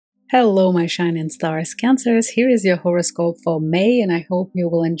Hello, my shining stars, Cancers. Here is your horoscope for May, and I hope you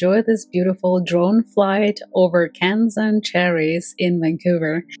will enjoy this beautiful drone flight over Cancerians in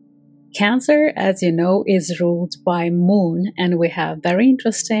Vancouver. Cancer, as you know, is ruled by Moon, and we have very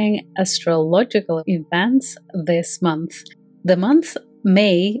interesting astrological events this month. The month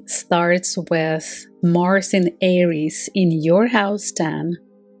May starts with Mars in Aries in your house 10.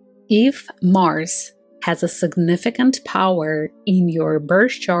 If Mars has a significant power in your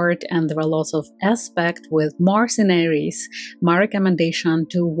birth chart and there are lots of aspect with Mars in Aries, my recommendation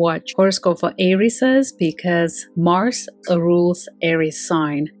to watch horoscope for Aries is because Mars rules Aries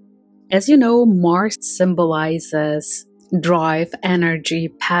sign. As you know, Mars symbolizes drive, energy,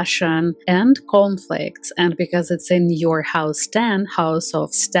 passion, and conflicts, and because it's in your house 10, house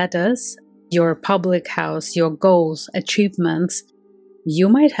of status, your public house, your goals, achievements, you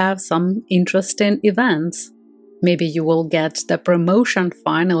might have some interesting events. Maybe you will get the promotion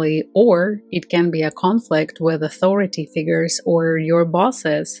finally, or it can be a conflict with authority figures or your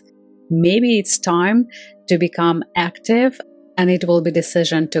bosses. Maybe it's time to become active and it will be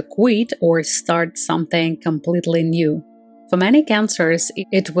decision to quit or start something completely new. For many Cancers,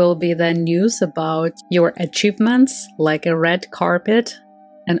 it will be the news about your achievements, like a red carpet,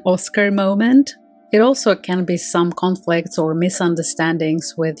 an Oscar moment. It also can be some conflicts or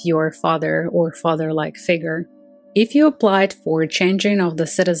misunderstandings with your father or father-like figure. If you applied for changing of the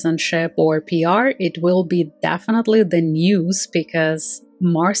citizenship or PR, it will be definitely the news because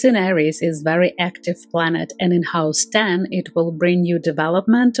Mars in Aries is very active planet, and in house 10 it will bring you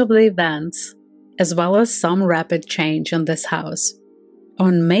development of the events as well as some rapid change in this house.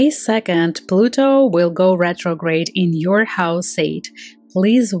 On May 2nd, Pluto will go retrograde in your house 8.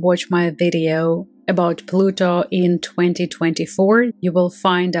 Please watch my video about Pluto in 2024. You will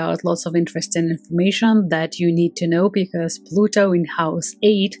find out lots of interesting information that you need to know because Pluto in house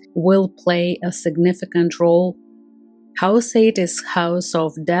 8 will play a significant role. House 8 is house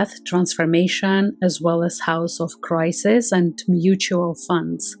of death, transformation, as well as house of crisis and mutual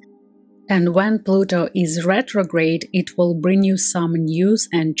funds. And when Pluto is retrograde, it will bring you some news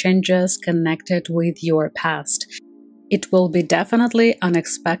and changes connected with your past. It will be definitely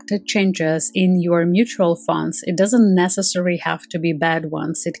unexpected changes in your mutual funds. It doesn't necessarily have to be bad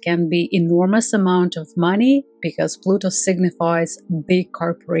ones. It can be enormous amount of money because Pluto signifies big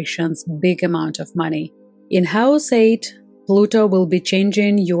corporations, big amount of money. In house 8, Pluto will be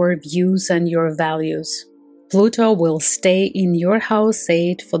changing your views and your values. Pluto will stay in your house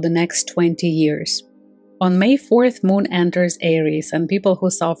 8 for the next 20 years. On May 4th, Moon enters Aries, and people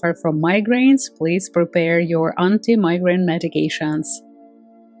who suffer from migraines, please prepare your anti-migraine medications.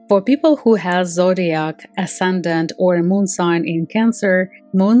 For people who have zodiac, ascendant, or moon sign in Cancer,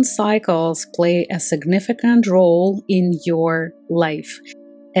 moon cycles play a significant role in your life.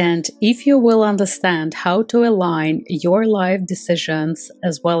 And if you will understand how to align your life decisions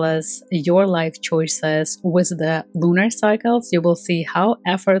as well as your life choices with the lunar cycles, you will see how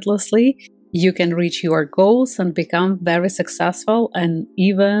effortlessly you can reach your goals and become very successful and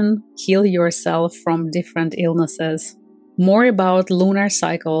even heal yourself from different illnesses. More about lunar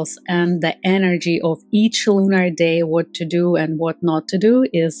cycles and the energy of each lunar day, what to do and what not to do,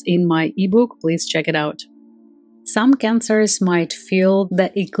 is in my ebook. Please check it out. Some Cancers might feel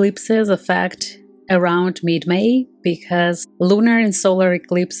the eclipses effect around mid-May because lunar and solar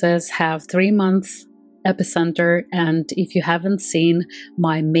eclipses have 3 months epicenter, and if you haven't seen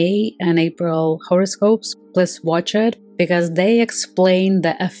my May and April horoscopes, please watch it because they explain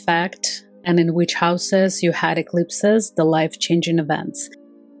the effect and in which houses you had eclipses, the life-changing events.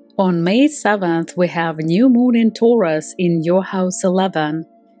 On May 7th, we have new moon in Taurus in your house 11.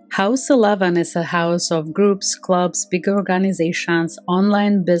 House 11 is a house of groups, clubs, big organizations,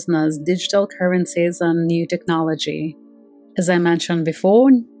 online business, digital currencies, and new technology. As I mentioned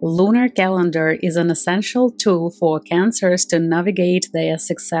before, lunar calendar is an essential tool for Cancers to navigate their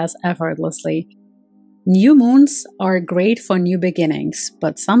success effortlessly. New moons are great for new beginnings,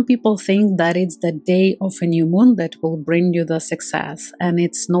 but some people think that it's the day of a new moon that will bring you the success. And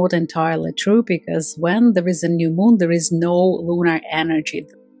it's not entirely true because when there is a new moon, there is no lunar energy.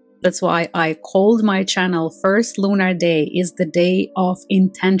 That's why I called my channel First Lunar Day is the day of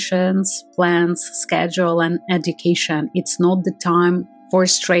intentions, plans, schedule, and education. It's not the time for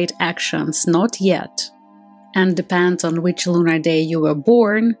straight actions, not yet. And depends on which lunar day you were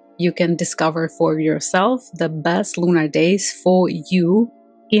born, you can discover for yourself the best lunar days for you.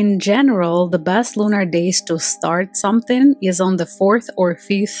 In general, the best lunar days to start something is on the 4th or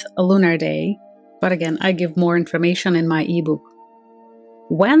 5th lunar day. But again, I give more information in my ebook.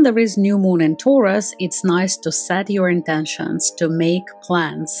 When there is new moon in Taurus, it's nice to set your intentions, to make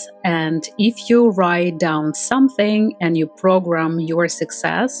plans. And if you write down something and you program your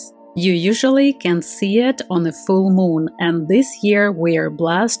success, you usually can see it on a full moon. And this year we are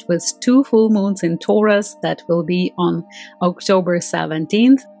blessed with 2 full moons in Taurus that will be on October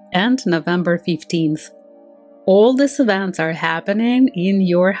 17th and November 15th. All these events are happening in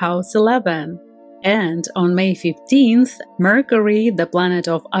your house 11. And on May 15th, Mercury, the planet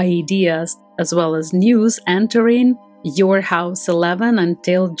of ideas as well as news, entering your house 11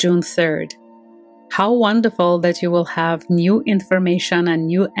 until June 3rd. How wonderful that you will have new information and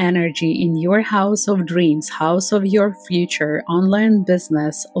new energy in your house of dreams, house of your future, online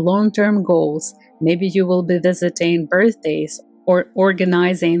business, long-term goals. Maybe you will be visiting birthdays or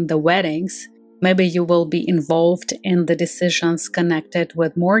organizing the weddings. Maybe you will be involved in the decisions connected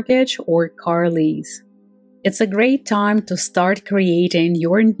with mortgage or car lease. It's a great time to start creating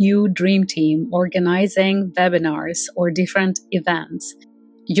your new dream team, organizing webinars or different events.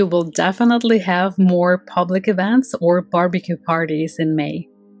 You will definitely have more public events or barbecue parties in May.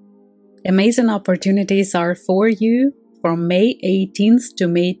 Amazing opportunities are for you from May 18th to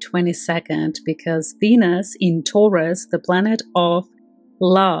May 22nd because Venus in Taurus, the planet of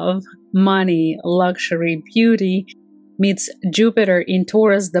love, money, luxury, beauty, meets Jupiter in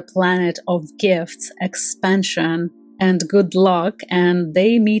Taurus, the planet of gifts, expansion, and good luck, and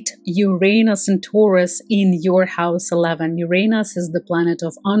they meet Uranus in Taurus in your house 11. Uranus is the planet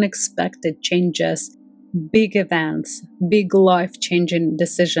of unexpected changes, big events, big life-changing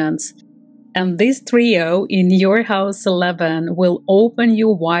decisions. And this trio in your house 11 will open you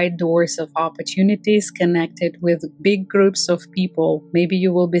wide doors of opportunities connected with big groups of people. Maybe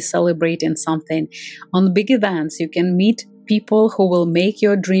you will be celebrating something. On big events, you can meet people who will make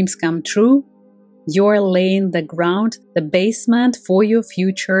your dreams come true. You're laying the ground, the basement for your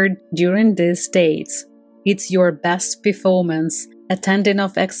future during these dates. It's your best performance, attending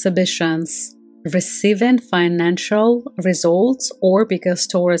of exhibitions, receiving financial results, or because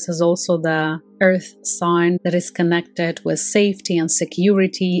Taurus is also the earth sign that is connected with safety and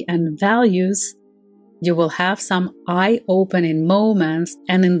security and values, you will have some eye-opening moments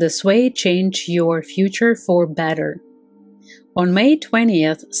and in this way change your future for better. On May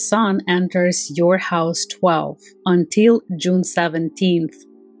 20th, Sun enters your house 12 until June 17th.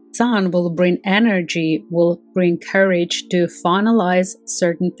 Sun will bring energy, will bring courage to finalize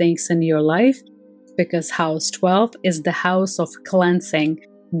certain things in your life because house 12 is the house of cleansing,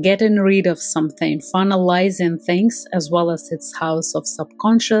 getting rid of something, finalizing things, as well as its house of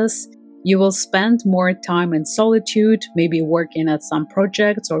subconscious. You will spend more time in solitude, maybe working at some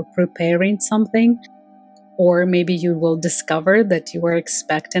projects or preparing something, or maybe you will discover that you are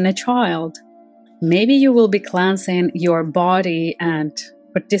expecting a child. Maybe you will be cleansing your body and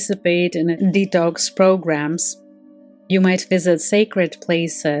participate in detox programs. You might visit sacred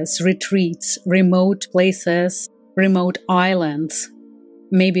places, retreats, remote places, remote islands.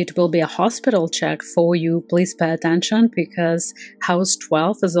 Maybe it will be a hospital check for you. Please pay attention because house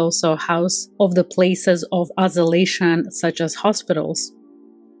 12 is also a house of the places of isolation, such as hospitals.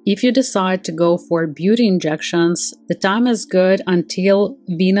 If you decide to go for beauty injections, the time is good until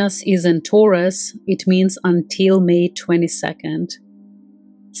Venus is in Taurus. It means until May 22nd.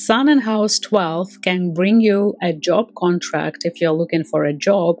 Sun in house 12 can bring you a job contract if you're looking for a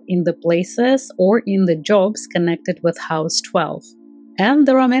job in the places or in the jobs connected with house 12. And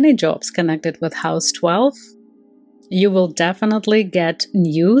there are many jobs connected with house 12. You will definitely get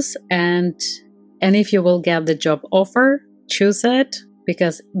news, and if you will get the job offer, choose it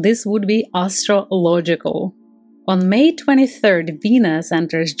because this would be astrological. On May 23rd, Venus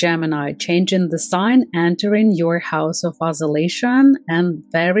enters Gemini, changing the sign, entering your house of isolation and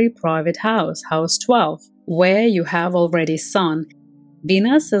very private house, house 12, where you have already Sun.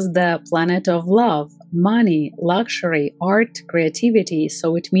 Venus is the planet of love, money, luxury, art, creativity,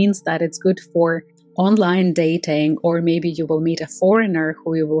 so it means that it's good for online dating, or maybe you will meet a foreigner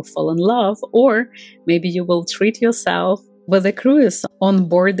who you will fall in love, or maybe you will treat yourself with a cruise on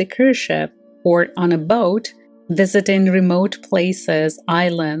board the cruise ship or on a boat, visiting remote places,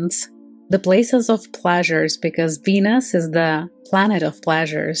 islands, the places of pleasures, because Venus is the planet of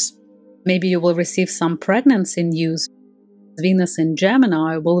pleasures. Maybe you will receive some pregnancy news. Venus in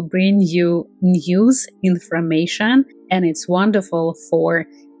Gemini will bring you news, information, and it's wonderful for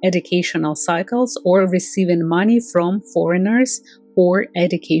educational cycles or receiving money from foreigners or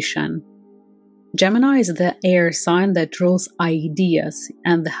education. Gemini is the air sign that rules ideas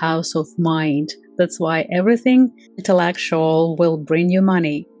and the house of mind. That's why everything intellectual will bring you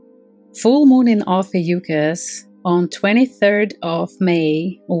money. Full moon in Ophiuchus On 23rd of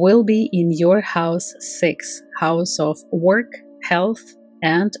May will be in your house 6, house of work, health,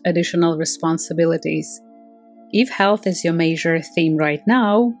 and additional responsibilities. If health is your major theme right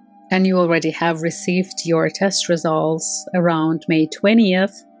now, and you already have received your test results around May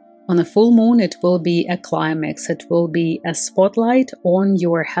 20th, on a full moon it will be a climax, it will be a spotlight on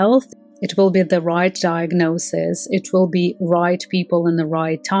your health, it will be the right diagnosis, it will be right people in the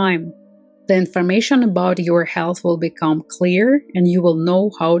right time. The information about your health will become clear and you will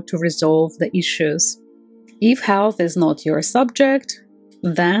know how to resolve the issues. If health is not your subject,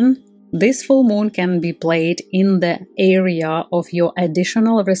 then this full moon can be played in the area of your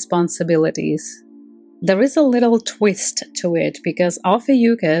additional responsibilities. There is a little twist to it because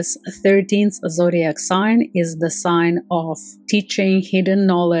Ophiuchus, 13th zodiac sign, is the sign of teaching, hidden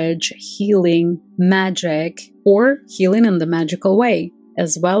knowledge, healing, magic, or healing in the magical way,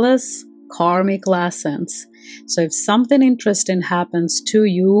 as well as karmic lessons. So if something interesting happens to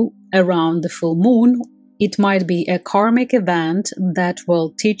you around the full moon, it might be a karmic event that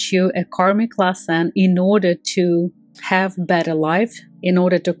will teach you a karmic lesson in order to have better life, in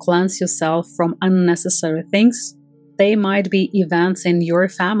order to cleanse yourself from unnecessary things. They might be events in your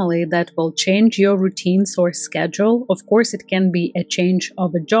family that will change your routines or schedule. Of course, it can be a change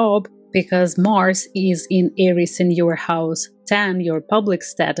of a job because Mars is in Aries in your house 10, your public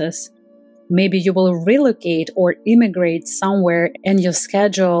status. Maybe you will relocate or immigrate somewhere and your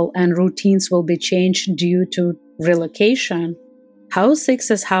schedule and routines will be changed due to relocation. House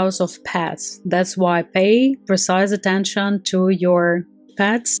 6 is house of pets. That's why pay precise attention to your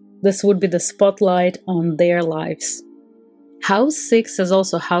pets. This would be the spotlight on their lives. House 6 is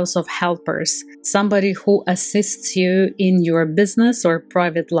also house of helpers, somebody who assists you in your business or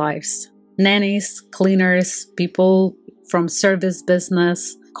private lives. Nannies, cleaners, people from service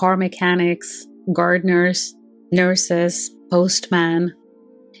business, car mechanics, gardeners, nurses, postmen.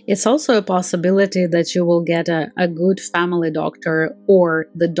 It's also a possibility that you will get a good family doctor or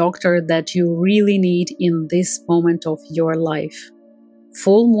the doctor that you really need in this moment of your life.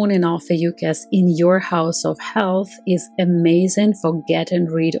 Full moon in Ophiuchus in your house of health is amazing for getting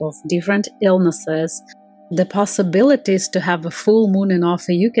rid of different illnesses. The possibilities to have a full moon in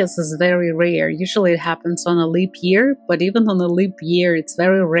Ophiuchus is very rare. Usually it happens on a leap year, but even on a leap year, it's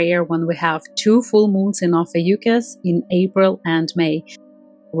very rare when we have 2 full moons in Ophiuchus in April and May.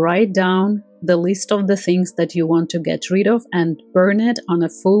 Write down the list of the things that you want to get rid of and burn it on a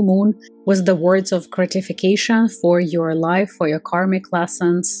full moon with the words of gratification for your life, for your karmic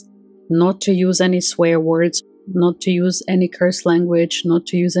lessons, not to use any swear words, not to use any curse language, not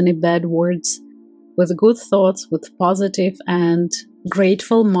to use any bad words. With good thoughts, with positive and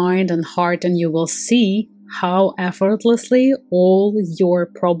grateful mind and heart, and you will see how effortlessly all your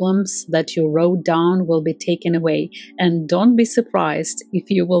problems that you wrote down will be taken away. And don't be surprised if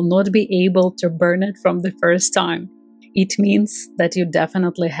you will not be able to burn it from the first time. It means that you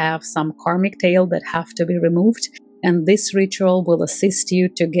definitely have some karmic tail that have to be removed, and this ritual will assist you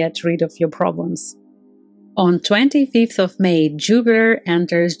to get rid of your problems. On 25th of May, Jupiter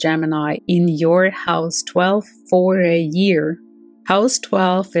enters Gemini in your house 12 for a year. House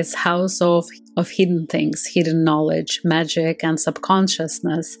 12 is house of hidden things, hidden knowledge, magic and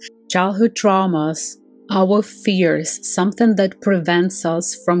subconsciousness, childhood traumas, our fears, something that prevents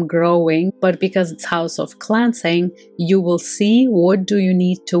us from growing, but because it's house of cleansing, you will see what do you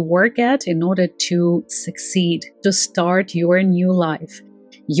need to work at in order to succeed, to start your new life.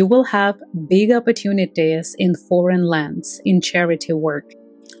 You will have big opportunities in foreign lands, in charity work.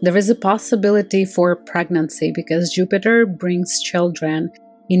 There is a possibility for pregnancy because Jupiter brings children.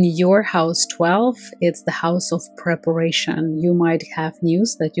 In your house 12, it's the house of preparation. You might have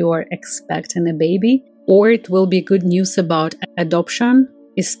news that you are expecting a baby, or it will be good news about adoption,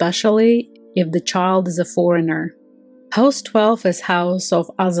 especially if the child is a foreigner. House 12 is house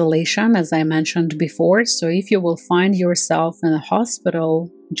of isolation, as I mentioned before, so if you will find yourself in a hospital,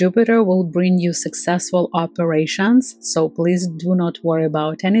 Jupiter will bring you successful operations, so please do not worry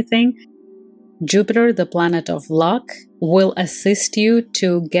about anything. Jupiter, the planet of luck, will assist you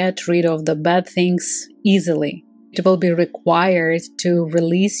to get rid of the bad things easily. It will be required to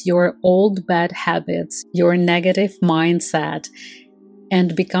release your old bad habits, your negative mindset,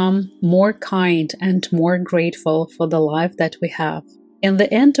 and become more kind and more grateful for the life that we have. In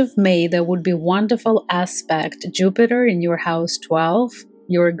the end of May, there would be wonderful aspect, Jupiter in your house 12,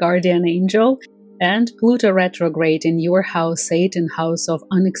 your guardian angel, and Pluto retrograde in your house 8 in house of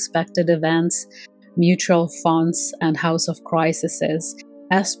unexpected events, mutual funds, and house of crises.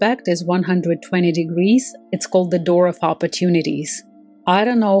 Aspect is 120 degrees. It's called the door of opportunities. I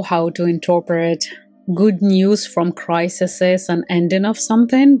don't know how to interpret good news from crises and ending of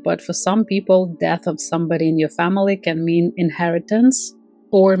something, but for some people, death of somebody in your family can mean inheritance.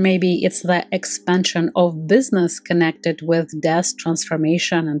 Or maybe it's the expansion of business connected with death,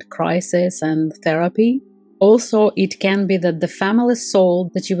 transformation, and crisis and therapy. Also, it can be that the family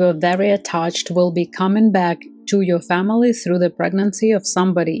soul that you were very attached will be coming back to your family through the pregnancy of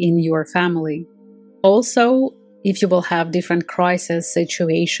somebody in your family. Also, if you will have different crisis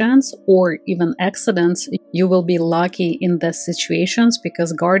situations or even accidents, you will be lucky in the situations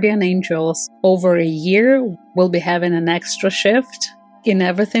because guardian angels over a year will be having an extra shift in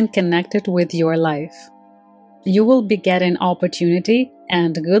everything connected with your life. You will be getting opportunity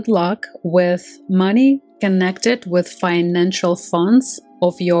and good luck with money connected with financial funds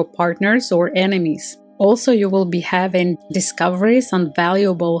of your partners or enemies. Also, you will be having discoveries and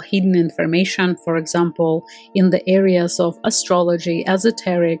valuable hidden information, for example, in the areas of astrology,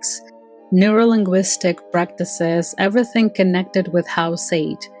 esoterics, neurolinguistic practices, everything connected with house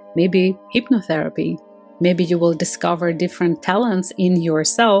 8, maybe hypnotherapy. Maybe you will discover different talents in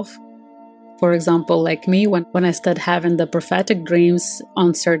yourself. For example, like me, when I started having the prophetic dreams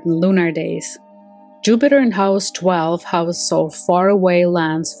on certain lunar days. Jupiter in house 12, house of faraway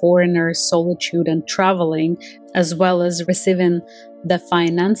lands, foreigners, solitude, and traveling, as well as receiving the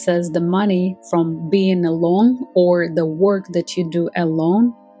finances, the money from being alone or the work that you do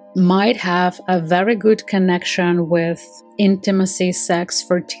alone, might have a very good connection with intimacy, sex,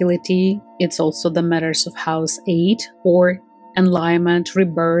 fertility. It's also the matters of house 8 or enlightenment,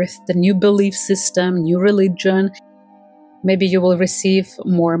 rebirth, the new belief system, new religion. Maybe you will receive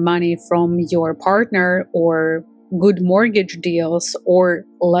more money from your partner or good mortgage deals or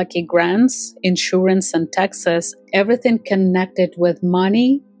lucky grants, insurance and taxes, everything connected with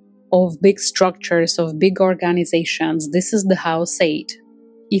money of big structures, of big organizations. This is the house 8.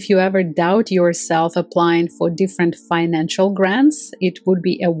 If you ever doubt yourself applying for different financial grants, it would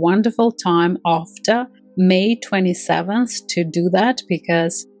be a wonderful time after May 27th to do that,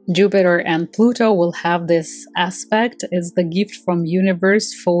 because Jupiter and Pluto will have this aspect. It's the gift from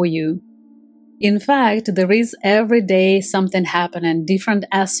universe for you. In fact, there is every day something happening, different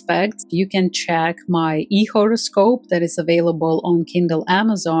aspects. You can check my e-horoscope that is available on Kindle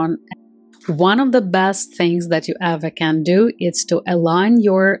Amazon. One of the best things that you ever can do is to align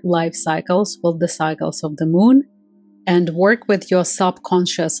your life cycles with the cycles of the moon and work with your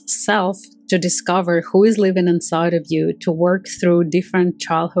subconscious self to discover who is living inside of you, to work through different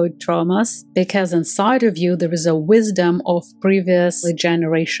childhood traumas, because inside of you there is a wisdom of previous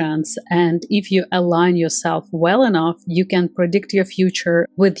generations, and if you align yourself well enough, you can predict your future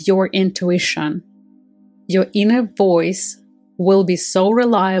with your intuition. Your inner voice will be so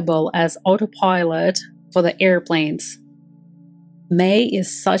reliable as autopilot for the airplanes. May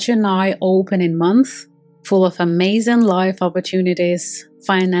is such an eye-opening month, full of amazing life opportunities,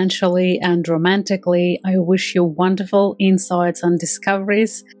 financially and romantically. I wish you wonderful insights and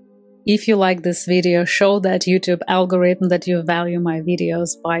discoveries. If you like this video, show that YouTube algorithm that you value my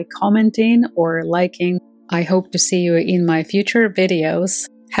videos by commenting or liking. I hope to see you in my future videos.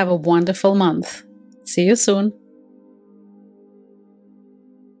 Have a wonderful month. See you soon.